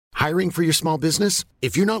Hiring for your small business?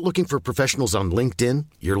 If you're not looking for professionals on LinkedIn,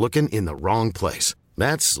 you're looking in the wrong place.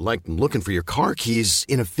 That's like looking for your car keys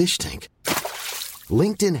in a fish tank.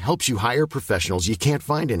 LinkedIn helps you hire professionals you can't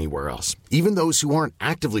find anywhere else, even those who aren't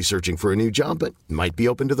actively searching for a new job but might be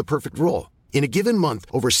open to the perfect role. In a given month,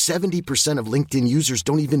 over 70% of LinkedIn users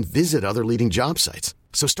don't even visit other leading job sites.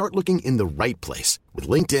 So start looking in the right place. With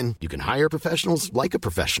LinkedIn, you can hire professionals like a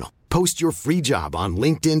professional. Post your free job on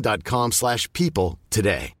linkedin.com/people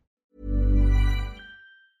today.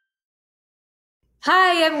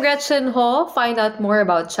 Hi, I'm Gretchen Ho. Find out more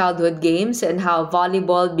about childhood games and how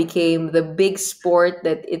volleyball became the big sport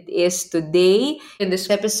that it is today in this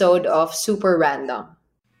episode of Super Random.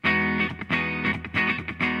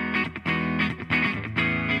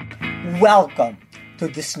 Welcome to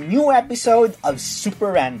this new episode of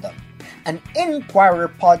Super Random, an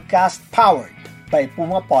Inquirer podcast powered by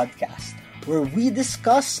Puma Podcast, where we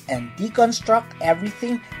discuss and deconstruct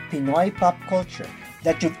everything Pinoy pop culture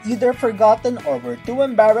that you've either forgotten or were too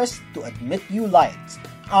embarrassed to admit you liked.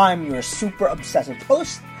 I'm your super obsessive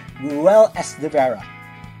host, Ruel Esdevera.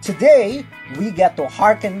 Today, we get to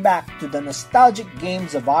harken back to the nostalgic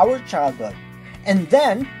games of our childhood, and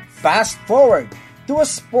then fast forward to a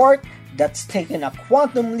sport that's taken a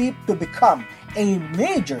quantum leap to become a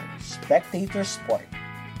major spectator sport.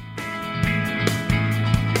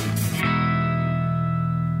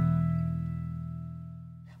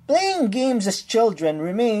 Playing games as children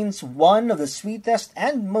remains one of the sweetest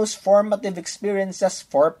and most formative experiences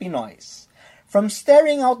for Pinoys. From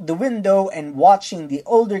staring out the window and watching the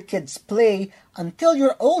older kids play until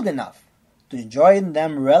you're old enough to join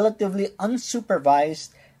them relatively unsupervised,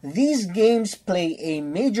 these games play a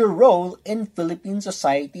major role in Philippine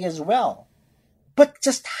society as well. But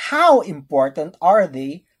just how important are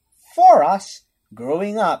they for us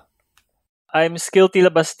growing up? I'm Skilty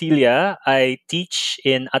Labastilla. I teach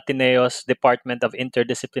in Ateneo's Department of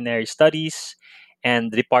Interdisciplinary Studies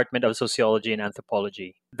and the Department of Sociology and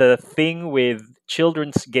Anthropology. The thing with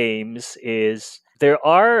children's games is there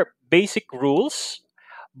are basic rules,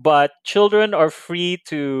 but children are free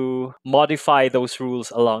to modify those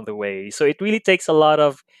rules along the way. So it really takes a lot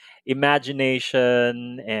of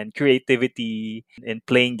imagination and creativity in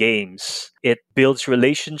playing games. It builds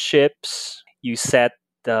relationships. You set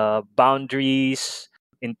the boundaries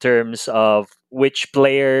in terms of which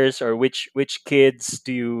players or which kids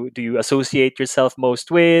do you associate yourself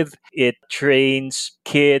most with. It trains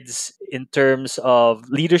kids in terms of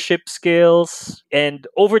leadership skills, and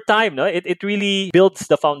over time, no, it really builds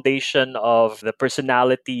the foundation of the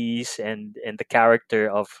personalities and the character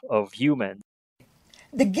of humans.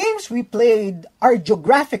 The games we played are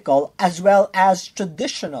geographical as well as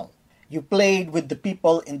traditional. You played with the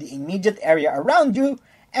people in the immediate area around you,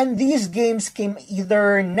 and these games came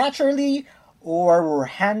either naturally or were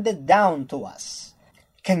handed down to us.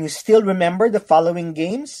 Can you still remember the following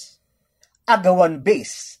games? Agawan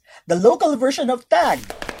Base, the local version of tag,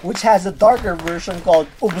 which has a darker version called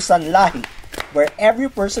Ubusan Lahi, where every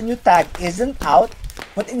person you tag isn't out,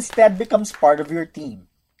 but instead becomes part of your team.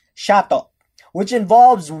 Shato, which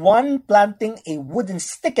involves one planting a wooden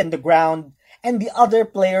stick in the ground and the other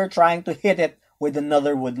player trying to hit it with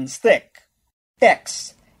another wooden stick.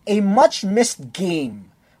 Tex, a much-missed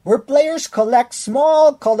game where players collect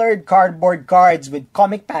small colored cardboard cards with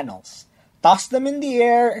comic panels, toss them in the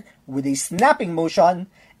air with a snapping motion,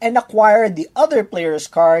 and acquire the other player's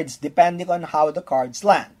cards depending on how the cards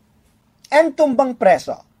land. And Tumbang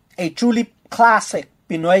Preso, a truly classic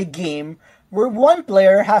Pinoy game where one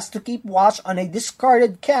player has to keep watch on a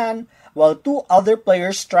discarded can while two other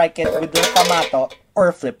players strike it with their pamato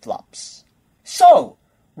or flip-flops. So,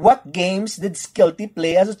 what games did Skilty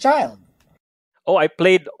play as a child? Oh, I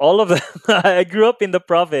played all of them. I grew up in the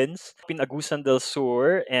province, in Agusan del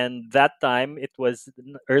Sur, and that time it was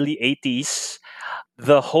early 80s.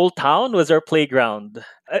 The whole town was our playground.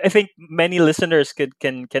 I think many listeners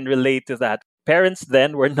can relate to that. Parents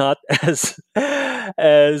then were not as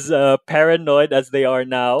paranoid as they are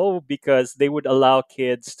now, because they would allow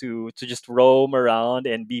kids to just roam around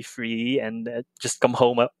and be free and just come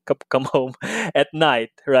home at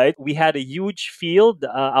night, right? We had a huge field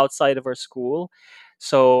outside of our school,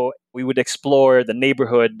 so we would explore the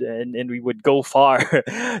neighborhood, and we would go far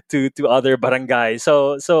to other barangays.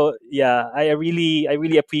 So yeah, I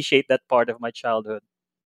really appreciate that part of my childhood.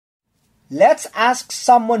 Let's ask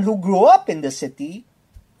someone who grew up in the city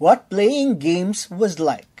what playing games was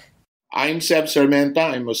like. I'm Seb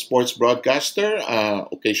Sarmenta. I'm a sports broadcaster,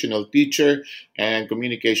 occasional teacher, and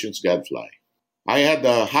communications gadfly. I had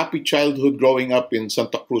a happy childhood growing up in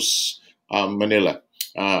Santa Cruz, Manila.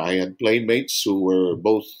 I had playmates who were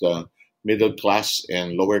both middle class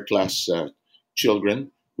and lower class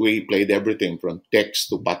children. We played everything from text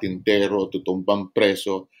to patintero to tumbang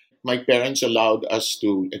preso. My parents allowed us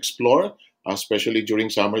to explore, especially during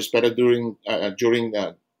summers. Pero during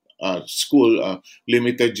school,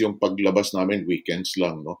 limited yung paglabas namin, weekends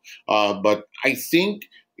lang. No? But I think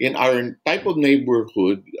in our type of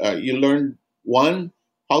neighborhood, you learn, one,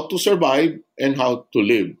 how to survive and how to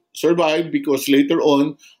live. Survive because later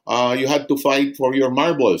on, you had to fight for your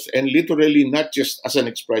marbles. And literally, not just as an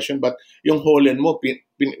expression, but yung holen mo,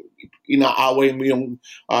 inaaway mo yung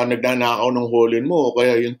nagnanakaw ng holen mo, o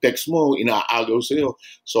kaya yung text mo, inaagaw sa'yo.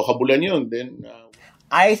 So, habulan yun. Then,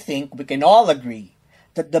 I think we can all agree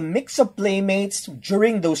that the mix of playmates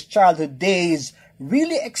during those childhood days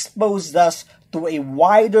really exposed us to a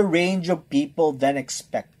wider range of people than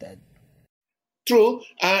expected. True.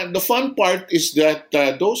 The fun part is that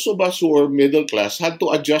those of us who were middle class had to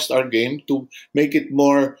adjust our game to make it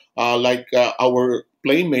more like our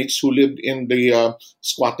playmates who lived in the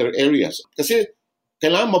squatter areas. Kasi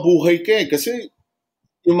kailangan mabuhay ka eh. Kasi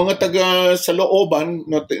yung mga taga sa looban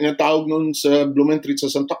na tawag nun sa Blumentritt sa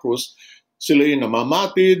Santa Cruz, sila yung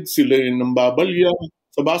namamatid, sila yung nambabalya.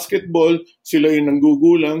 Sa basketball, sila yung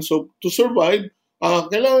nanggugulang. So to survive,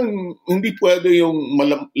 kailangan hindi pwede yung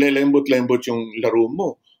lelembot-lembot yung laro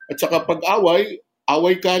mo. At saka pag-away,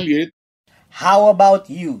 away kalye. How about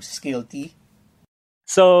you, Skilty?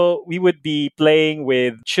 So we would be playing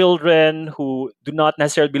with children who do not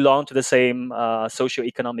necessarily belong to the same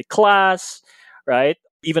socioeconomic class, right?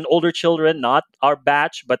 Even older children, not our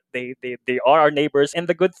batch, but they are our neighbors. And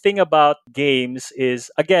the good thing about games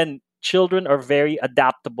is, again, children are very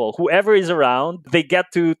adaptable. Whoever is around, they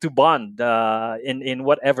get to bond in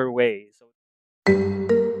whatever way. So,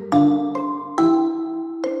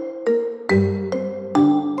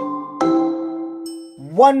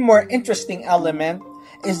 one more interesting element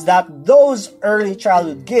is that those early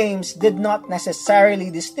childhood games did not necessarily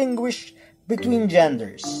distinguish between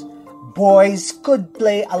genders. Boys could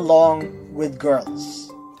play along with girls.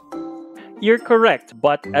 you're correct.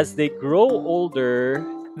 But as they grow older,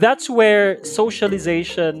 that's where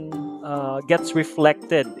socialization gets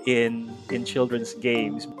reflected in children's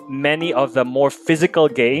games. Many of the more physical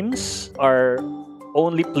games are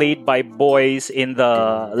only played by boys in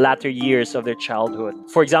the latter years of their childhood.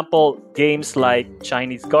 For example, games like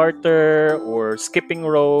Chinese garter or skipping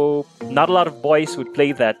rope, not a lot of boys would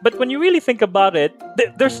play that. But when you really think about it,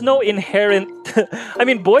 there's no inherent... I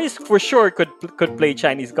mean, boys for sure could play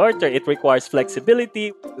Chinese garter. It requires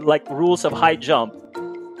flexibility, like rules of high jump.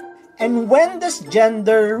 And when does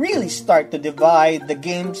gender really start to divide the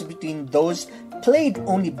games between those played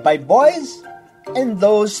only by boys and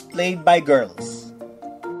those played by girls?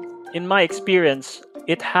 In my experience,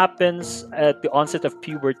 it happens at the onset of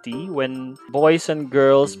puberty when boys and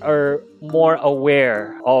girls are more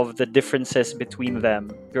aware of the differences between them.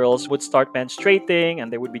 Girls would start menstruating and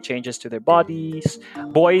there would be changes to their bodies.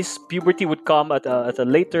 Boys, puberty would come at a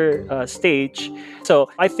later stage. So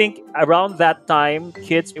I think around that time,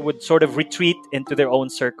 kids would sort of retreat into their own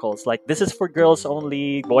circles. Like, this is for girls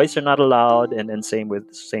only, boys are not allowed, and same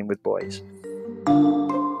with boys.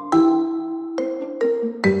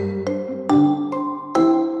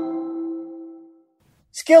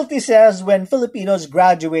 Skilty says when Filipinos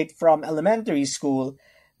graduate from elementary school,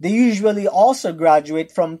 they usually also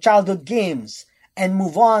graduate from childhood games and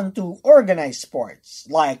move on to organized sports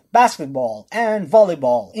like basketball and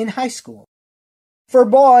volleyball in high school. For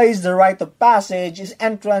boys, the rite of passage is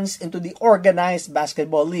entrance into the organized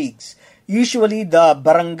basketball leagues, usually the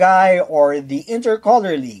barangay or the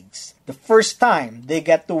intercolor leagues, the first time they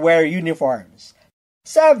get to wear uniforms.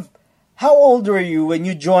 Sev, how old were you when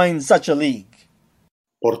you joined such a league?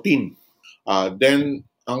 14. Then,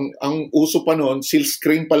 ang uso pa noon,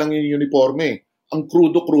 silkscreen pa lang yung uniforme. Ang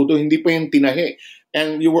krudo-krudo, hindi pa yung tinahe.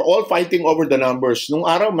 And you were all fighting over the numbers. Nung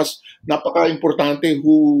araw, mas napaka-importante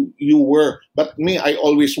who you were. But me, I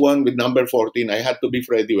always won with number 14. I had to be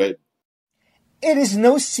Freddie Webb. It is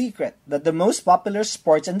no secret that the most popular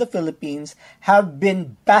sports in the Philippines have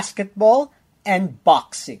been basketball and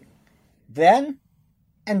boxing. Then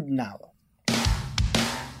and now.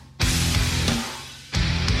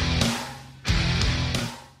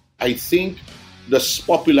 I think the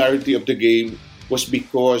popularity of the game was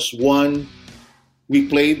because, one, we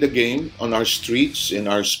played the game on our streets, in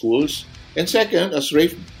our schools. And second, as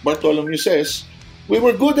Rafe Bartholomew says, we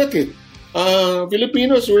were good at it.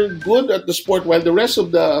 Filipinos were good at the sport while the rest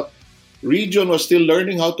of the region was still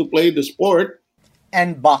learning how to play the sport.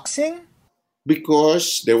 And boxing?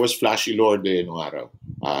 Because there was flashy lord nung araw.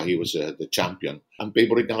 He was the champion. Ang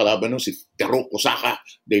favorite na kalaban nun si Teruo Osaka.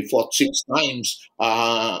 They fought 6 times.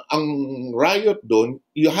 Ang riot doon,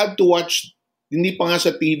 you had to watch. Hindi pa nga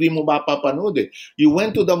sa TV mo mapapanood eh. You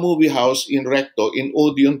went to the movie house in Recto, in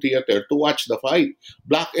Odeon Theater, to watch the fight.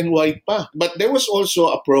 Black and white pa. But there was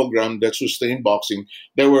also a program that sustained boxing.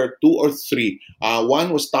 There were 2 or 3.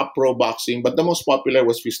 One was Top Pro Boxing, but the most popular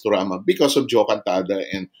was Fisturama because of Joe Cantada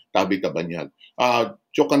and Tabi Cabanyag.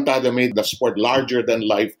 Joe Cantada made the sport larger than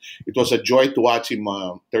life. It was a joy to watch him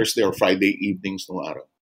Thursday or Friday evenings nung araw.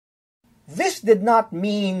 This did not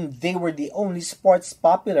mean they were the only sports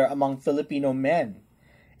popular among Filipino men.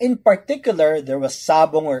 In particular, there was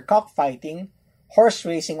sabong or cockfighting, horse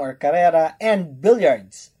racing or carrera, and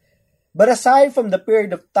billiards. But aside from the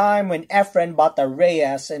period of time when Efren Bata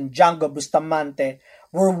Reyes and Django Bustamante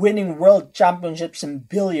were winning world championships in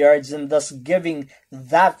billiards and thus giving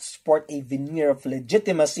that sport a veneer of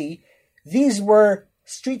legitimacy, these were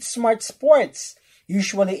street-smart sports,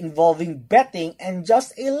 usually involving betting and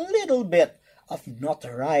just a little bit of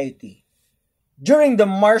notoriety. During the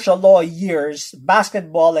martial law years,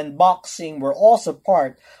 basketball and boxing were also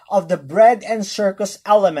part of the bread and circus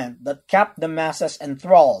element that kept the masses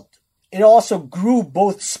enthralled. It also grew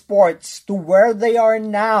both sports to where they are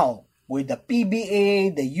now, with the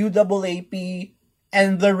PBA, the UAAP,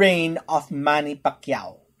 and the reign of Manny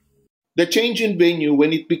Pacquiao. The change in venue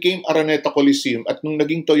when it became Araneta Coliseum at nung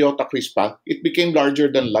naging Toyota Crispa, it became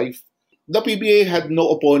larger than life. The PBA had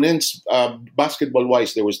no opponents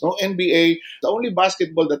basketball-wise. There was no NBA. The only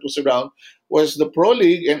basketball that was around was the Pro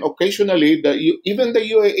League, and occasionally even the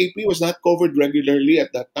UAAP was not covered regularly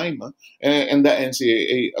at that time, and the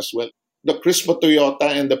NCAA as well. The Crispa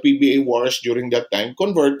Toyota and the PBA wars during that time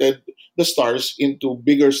converted the stars into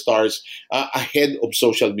bigger stars ahead of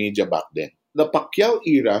social media back then. The Pacquiao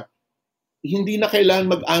era, hindi na kailangan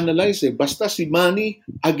mag-analyze eh. Basta si Manny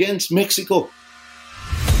against Mexico.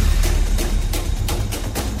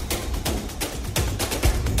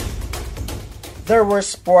 There were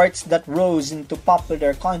sports that rose into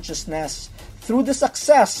popular consciousness through the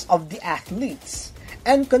success of the athletes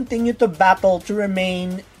and continue to battle to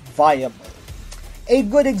remain viable. A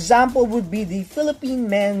good example would be the Philippine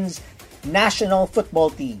men's national football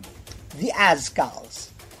team, the Azcals,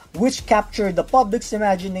 which captured the public's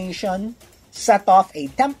imagination, set off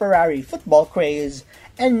a temporary football craze,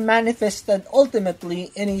 and manifested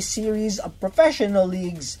ultimately in a series of professional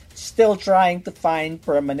leagues still trying to find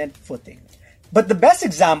permanent footing. But the best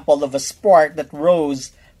example of a sport that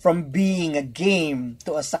rose from being a game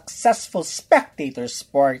to a successful spectator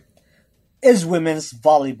sport is women's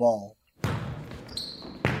volleyball.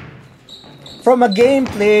 From a game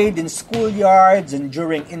played in schoolyards and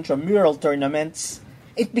during intramural tournaments,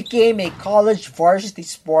 it became a college varsity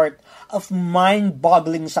sport of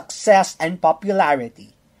mind-boggling success and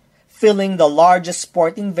popularity, filling the largest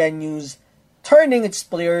sporting venues, turning its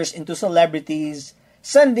players into celebrities,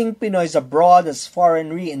 sending Pinoys abroad as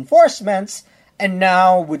foreign reinforcements, and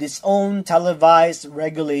now with its own televised,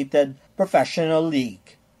 regulated professional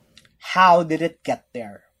league. How did it get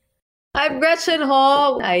there? I'm Gretchen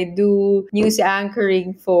Ho. I do news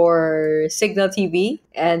anchoring for Signal TV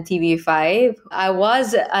and TV5. I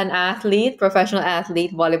was an athlete, professional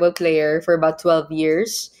athlete, volleyball player for about 12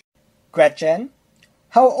 years. Gretchen,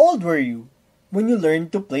 how old were you when you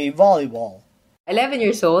learned to play volleyball? 11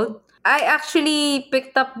 years old. I actually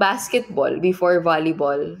picked up basketball before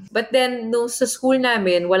volleyball. But then, nung sa school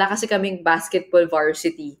namin, wala kasi kaming basketball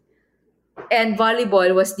varsity. And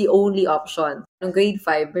volleyball was the only option. Noong grade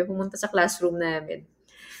 5, may pumunta sa classroom namin.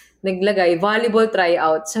 Naglagay, volleyball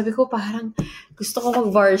tryout. Sabi ko, parang gusto ko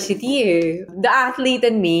mag-varsity eh. The athlete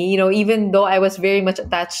in me, even though I was very much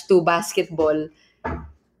attached to basketball,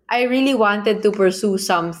 I really wanted to pursue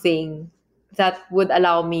something that would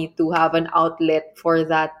allow me to have an outlet for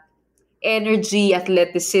that energy,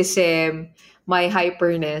 athleticism, my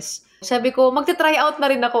hyperness. Sabi ko, magta-tryout na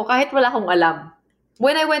rin ako kahit wala akong alam.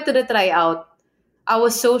 When I went to the tryout, I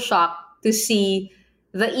was so shocked to see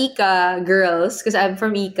the Ika girls, because I'm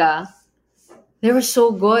from Ika. They were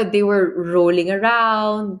so good. They were rolling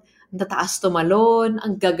around, ang tataas tumalon,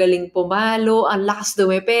 ang gagaling pumalo, ang lakas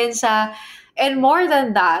dumepensa. And more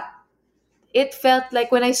than that, it felt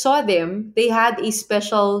like when I saw them, they had a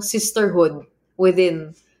special sisterhood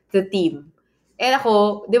within the team. And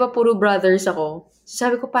ako, di ba puro brothers ako,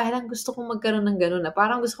 sabi ko parang gusto kong magkaroon ng ganun na.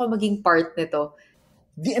 Parang gusto kong maging part nito.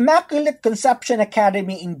 The Immaculate Conception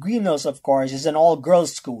Academy in Green Hills, of course, is an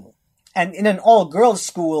all-girls school. And in an all-girls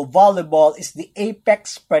school, volleyball is the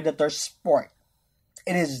apex predator sport.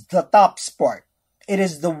 It is the top sport. It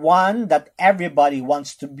is the one that everybody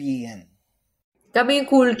wants to be in. Kami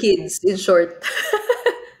yung cool kids, in short.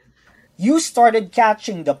 You started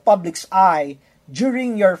catching the public's eye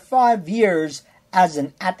during your 5 years as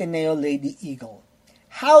an Ateneo Lady Eagle.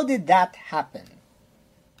 How did that happen?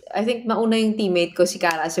 I think mauna yung teammate ko, si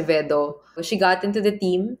Cara Acevedo. She got into the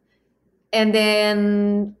team. And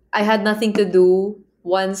then I had nothing to do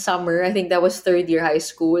one summer. I think that was third year high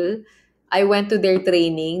school. I went to their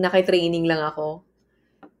training. Naki-training lang ako.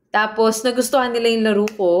 Tapos, nagustuhan nila yung laro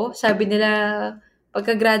ko. Sabi nila,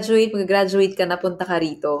 pagka-graduate ka na, punta ka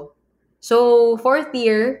rito. So, fourth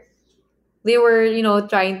year, they were,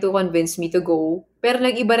 trying to convince me to go. Pero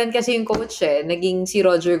nag-iba rin kasi yung coach Naging si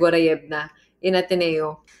Roger Gorayev na in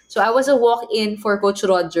Ateneo. So, I was a walk-in for Coach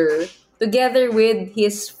Roger together with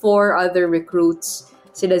his 4 other recruits.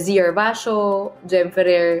 Sila Ziar Basho, Jem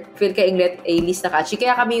Ferrer, Phil Kainglet, Ailis Nakachi.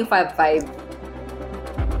 Kaya kami yung 5-5.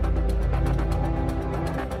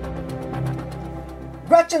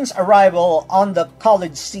 Gretchen's arrival on the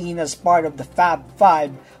college scene as part of the Fab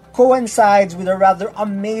Five coincides with a rather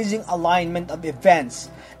amazing alignment of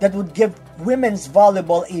events that would give women's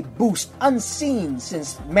volleyball a boost unseen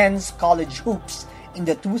since men's college hoops in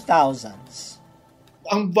the 2000s.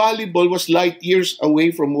 Ang volleyball was light years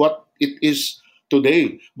away from what it is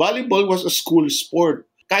today. Volleyball was a school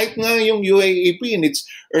sport. Kahit nga yung UAAP in its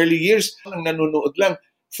early years, ang nanonood lang,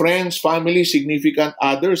 friends, family, significant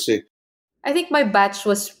others I think my batch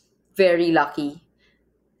was very lucky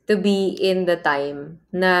to be in the time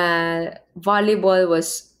na volleyball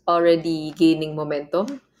was already gaining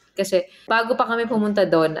momentum. Kasi bago pa kami pumunta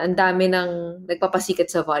doon, ang dami nang nagpapasikat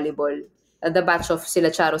sa volleyball. The batch of sila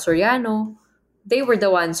Charo Soriano, they were the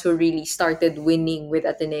ones who really started winning with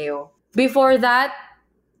Ateneo. Before that,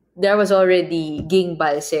 there was already Ging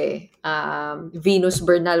Balse, Venus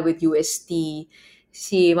Bernal with UST,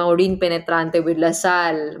 si Maureen Penetrante with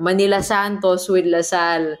LaSalle, Manila Santos with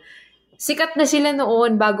LaSalle. Sikat na sila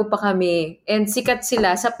noon bago pa kami. And sikat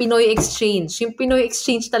sila sa Pinoy Exchange. Yung Pinoy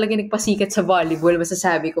Exchange talaga nagpasikat sa volleyball,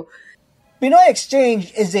 masasabi ko. Pinoy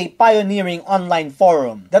Exchange is a pioneering online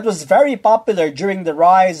forum that was very popular during the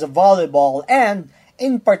rise of volleyball and,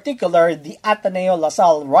 in particular, the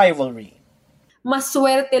Ateneo-LaSalle rivalry.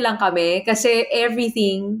 Maswerte lang kami kasi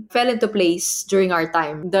everything fell into place during our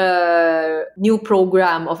time. The new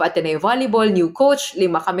program of Ateneo Volleyball, new coach, 5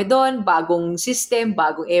 kami doon, bagong system,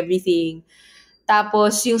 bagong everything.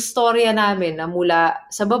 Tapos yung storya namin na mula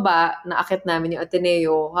sa baba, naakit namin yung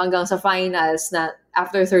Ateneo hanggang sa finals na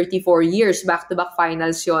after 34 years, back-to-back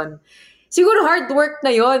finals yon. Siguro hard work na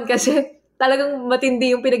yon kasi talagang matindi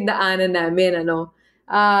yung pinagdaanan namin,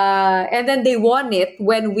 and then they won it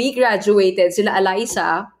when we graduated, sila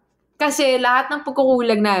Eliza, kasi lahat ng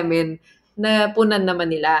pagkukulang namin, napunan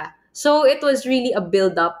naman nila. So it was really a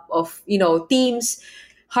build-up of, teams,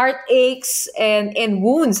 heartaches, and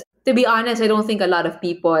wounds. To be honest, I don't think a lot of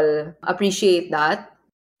people appreciate that.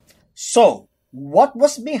 So, what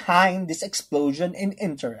was behind this explosion in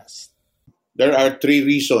interest? There are 3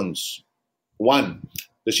 reasons. 1,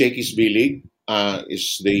 the Shakey's B-League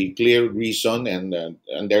is the clear reason, and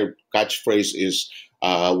their catchphrase is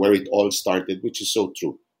where it all started, which is so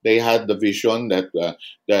true. They had the vision that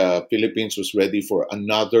the Philippines was ready for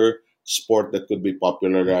another sport that could be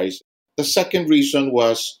popularized. The second reason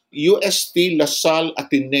was UST, LaSalle,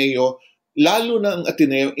 Ateneo, lalo na ang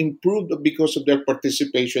Ateneo, improved because of their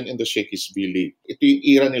participation in the Shakey's B-League. Ito yung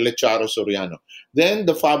era nila Charo Soriano. Then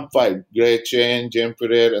the Fab Five, Gretchen, Jem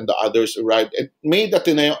Ferrer, and the others arrived and made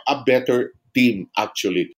Ateneo a better team,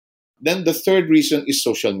 actually. Then the third reason is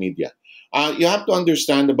social media. You have to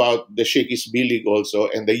understand about the Shakey's B-League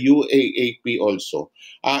also and the UAAP also,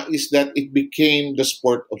 is that it became the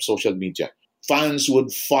sport of social media. Fans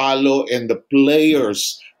would follow and the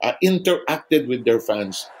players interacted with their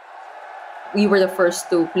fans. We were the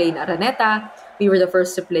first to play in Araneta. We were the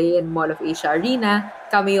first to play in Mall of Asia Arena.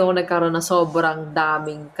 Kami yung nagkaroon ng sobrang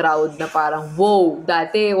daming crowd na parang, wow,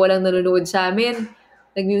 dati walang nanonood sa amin.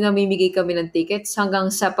 Namimigay kami ng tickets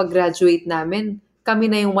hanggang sa pag-graduate namin, kami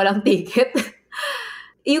na yung walang ticket.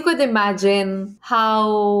 You could imagine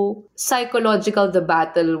how psychological the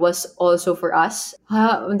battle was also for us.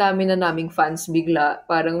 Ang dami na naming fans bigla.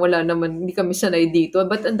 Parang wala naman, hindi kami sanay dito.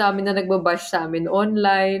 But ang dami na nagbabash sa amin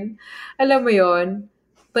online. Alam mo yon.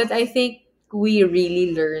 But I think we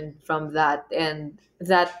really learned from that. And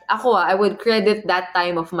that, I would credit that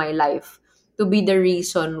time of my life to be the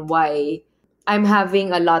reason why I'm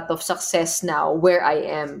having a lot of success now where I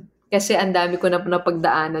am. Kasi ang dami ko na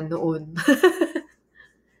napagdaanan noon.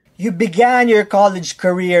 You began your college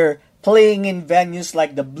career playing in venues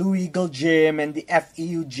like the Blue Eagle Gym and the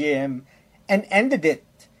FEU Gym and ended it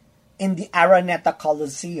in the Araneta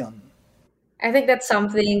Coliseum. I think that's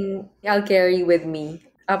something I'll carry with me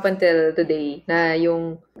up until today na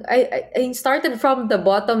yung I started from the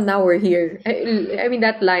bottom, now we're here. I mean,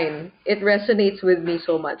 that line, it resonates with me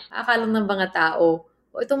so much. Akala ng mga tao,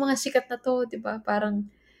 itong mga sikat na to, di ba? Parang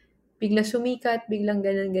bigla sumikat, biglang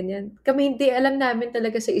ganyan-ganyan. Kami hindi, alam namin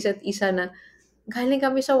talaga sa isa't isa na galing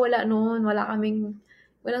kami sa wala noon,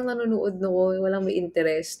 walang nanonood noon, walang may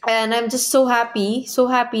interest. And I'm just so happy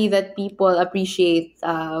that people appreciate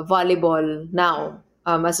volleyball now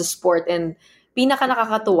as a sport. And pinaka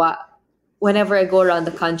nakakatuwa, whenever I go around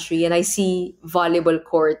the country and I see volleyball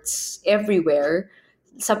courts everywhere,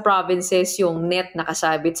 sa provinces, yung net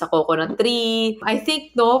nakasabit sa coconut tree. I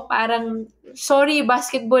think, parang, sorry,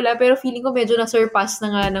 basketball pero feeling ko medyo na-surpass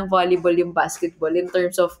na nga ng volleyball yung basketball in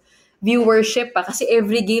terms of viewership kasi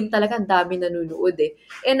every game talaga ang dami nanonood eh.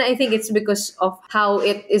 And I think it's because of how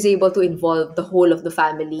it is able to involve the whole of the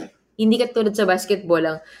family. Hindi katulad sa basketball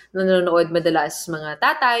ang nanonood madalas mga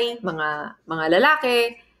tatay, mga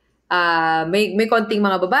lalaki, may konting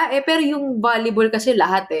mga babae, pero yung volleyball kasi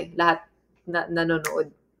lahat nanonood.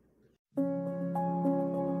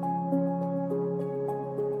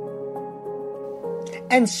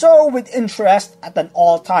 And so, with interest at an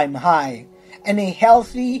all-time high and a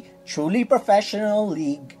healthy, truly professional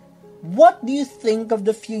league, what do you think of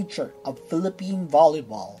the future of Philippine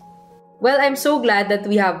volleyball? Well, I'm so glad that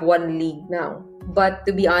we have one league now. But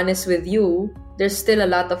to be honest with you, there's still a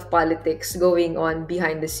lot of politics going on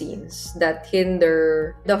behind the scenes that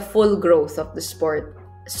hinder the full growth of the sport.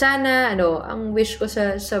 Sana, ang wish ko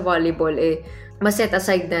sa volleyball ma-set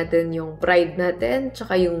aside natin yung pride natin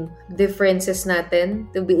tsaka yung differences natin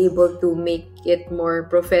to be able to make it more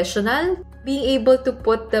professional. Being able to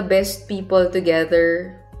put the best people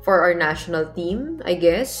together for our national team, I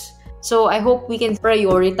guess. So I hope we can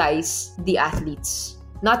prioritize the athletes.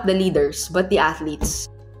 Not the leaders, but the athletes.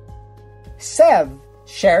 Sev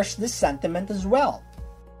shares this sentiment as well.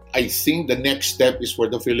 I think the next step is for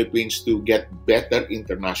the Philippines to get better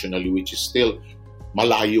internationally, which is still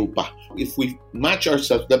malayo pa. If we match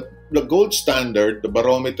ourselves, the gold standard, the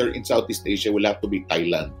barometer in Southeast Asia will have to be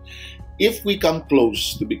Thailand. If we come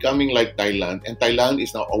close to becoming like Thailand, and Thailand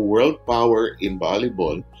is now a world power in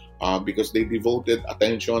volleyball, because they devoted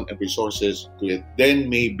attention and resources to it, then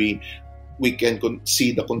maybe we can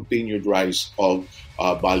see the continued rise of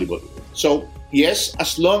volleyball. So, yes,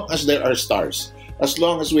 as long as there are stars, as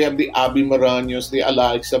long as we have the Abby Maraños, the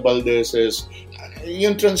Alexa Valdezes,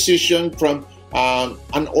 yung transition from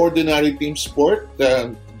an ordinary team sport,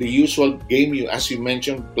 the usual game as you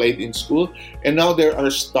mentioned, played in school, and now there are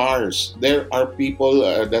stars. There are people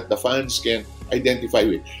that the fans can identify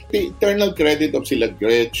with. The eternal credit of sila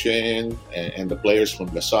Gretchen and the players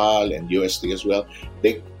from LaSalle and UST as well.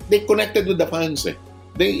 They connected with the fans.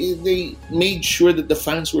 They made sure that the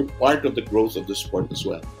fans were part of the growth of the sport as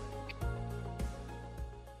well.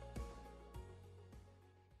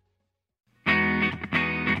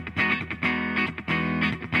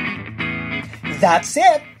 That's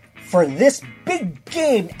it for this big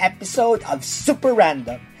game episode of Super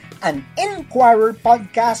Random, an Inquirer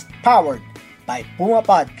podcast powered by Puma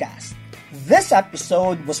Podcast. This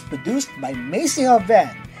episode was produced by Macy Haven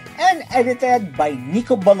and edited by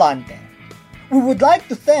Nico Bolante. We would like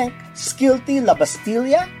to thank Skilty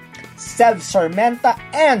Labastilla, Sev Sarmenta,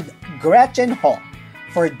 and Gretchen Ho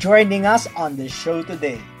for joining us on the show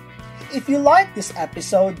today. If you like this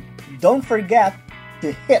episode, don't forget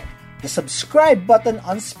to hit the subscribe button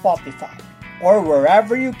on Spotify or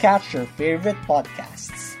wherever you catch your favorite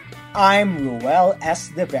podcasts. I'm Ruel S.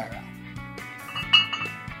 De Vera.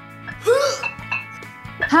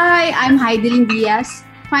 Hi, I'm Heidelin Diaz.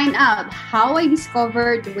 Find out how I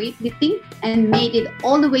discovered weightlifting and made it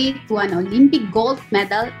all the way to an Olympic gold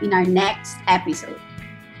medal in our next episode.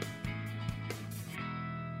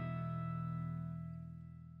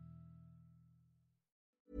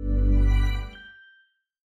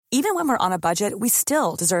 Even when we're on a budget, we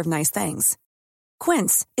still deserve nice things.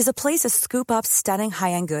 Quince is a place to scoop up stunning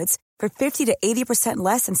high-end goods for 50 to 80%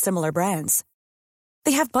 less than similar brands.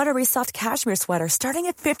 They have buttery soft cashmere sweaters starting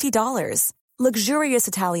at $50, luxurious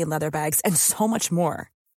Italian leather bags, and so much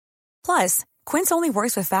more. Plus, Quince only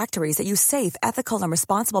works with factories that use safe, ethical, and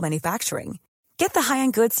responsible manufacturing. Get the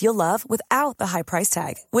high-end goods you'll love without the high price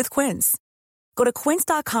tag with Quince. Go to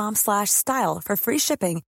quince.com/style for free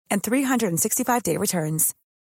shipping and 365-day returns.